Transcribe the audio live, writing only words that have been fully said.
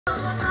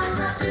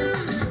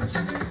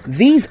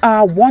These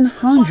are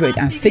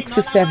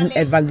 167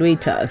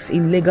 evaluators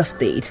in Lagos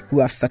State who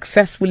have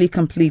successfully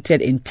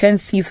completed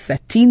intensive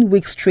 13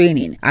 weeks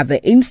training at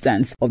the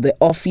instance of the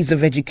Office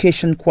of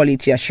Education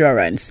Quality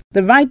Assurance.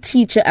 The Right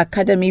Teacher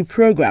Academy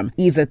program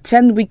is a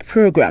 10-week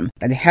program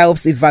that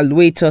helps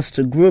evaluators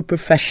to grow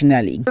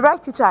professionally. The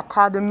Right Teacher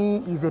Academy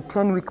is a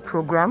 10-week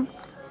program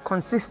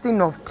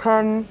consisting of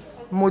 10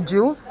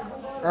 modules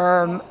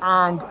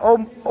and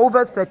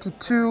over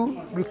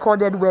 32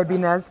 recorded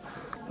webinars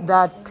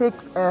that take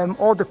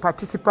all the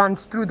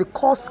participants through the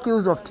core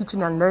skills of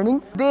teaching and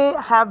learning. They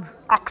have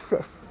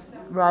access,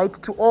 right,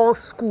 to all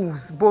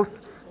schools,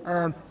 both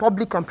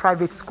public and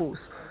private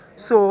schools.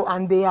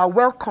 And they are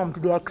welcomed,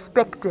 they are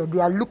expected, they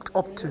are looked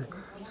up to.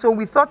 So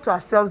we thought to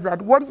ourselves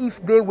that what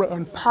if they were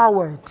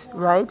empowered,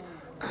 right,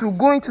 to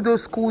go into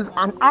those schools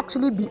and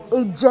actually be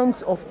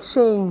agents of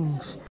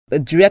change. The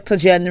Director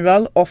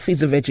General,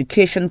 Office of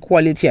Education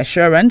Quality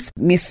Assurance,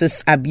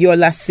 Mrs.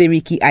 Abiola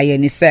Seriki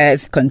Ayeni,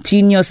 says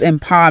continuous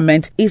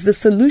empowerment is the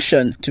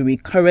solution to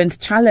recurrent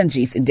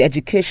challenges in the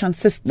education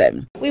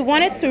system. We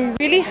wanted to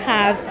really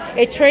have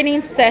a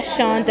training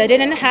session that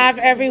didn't have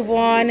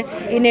everyone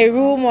in a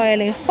room or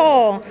in a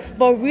hall,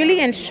 but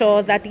really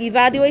ensure that the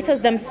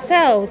evaluators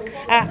themselves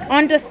are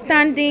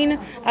understanding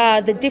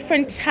the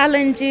different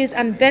challenges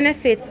and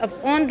benefits of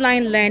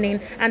online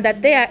learning, and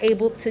that they are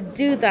able to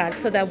do that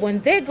so that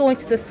when they go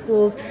into the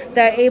schools,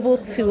 they're able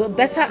to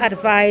better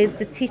advise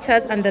the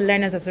teachers and the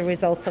learners as a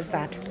result of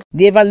that.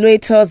 The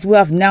evaluators who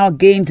have now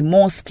gained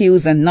more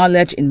skills and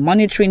knowledge in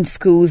monitoring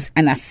schools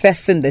and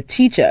assessing the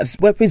teachers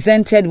were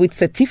presented with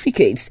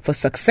certificates for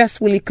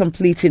successfully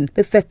completing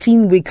the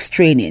 13 weeks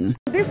training.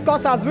 This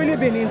course has really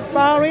been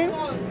inspiring,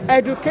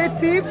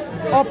 educative,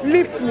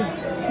 uplifting,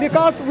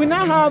 because we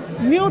now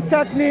have new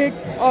techniques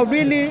of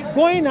really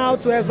going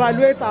out to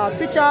evaluate our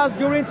teachers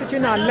during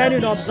teaching and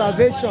learning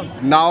observation.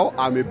 Now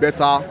I'm a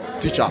better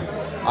teacher,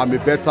 I'm a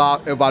better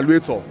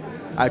evaluator.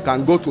 I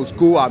can go to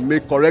school and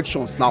make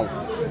corrections now.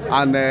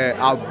 And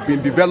I've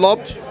been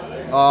developed,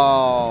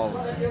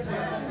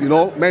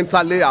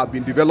 mentally I've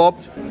been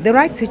developed. The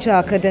Right Teacher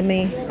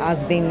Academy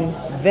has been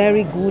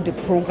very good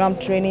program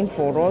training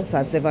for us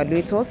as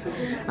evaluators,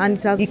 and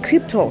it has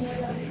equipped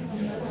us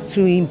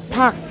to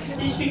impact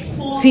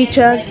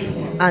teachers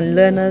and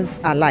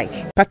learners alike.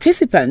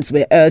 Participants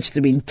were urged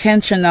to be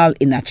intentional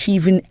in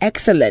achieving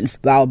excellence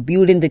while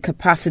building the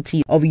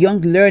capacity of young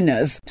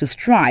learners to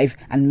strive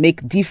and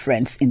make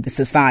difference in the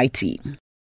society.